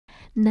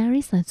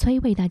Nerrisa Cui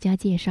为大家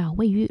介绍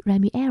位于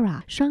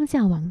Nerrisa 双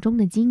向网中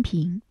的精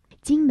品、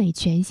精美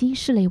全新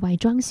室内外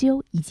装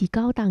修以及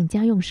高档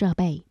家用设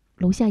备。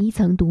楼下1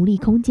层独立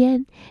空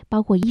间，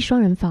包括1双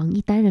人房、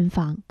1单人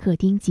房、客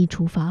厅及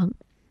厨房。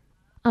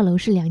2楼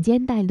是2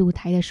间带露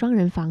台的双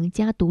人房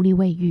加独立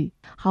卫浴，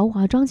豪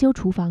华装修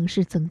厨房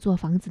是整座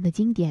房子的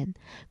经典，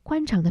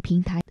宽敞的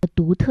平台和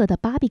独特的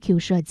barbecue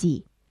设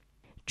计。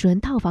主人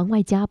套房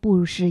外加步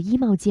入式衣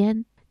帽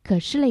间，可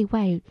室内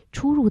外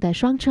出入的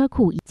双车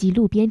库以及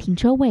路边停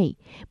车位，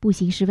步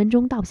行10分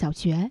钟到小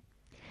学。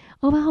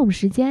Open Home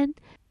时间：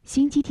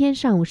星期天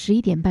上午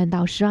11点半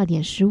到12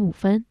点15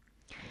分。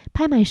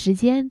拍卖时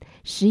间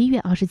11月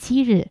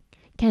27日，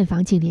看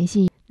房请联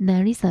系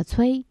Nerrisa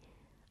Cui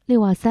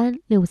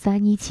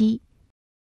 6236317。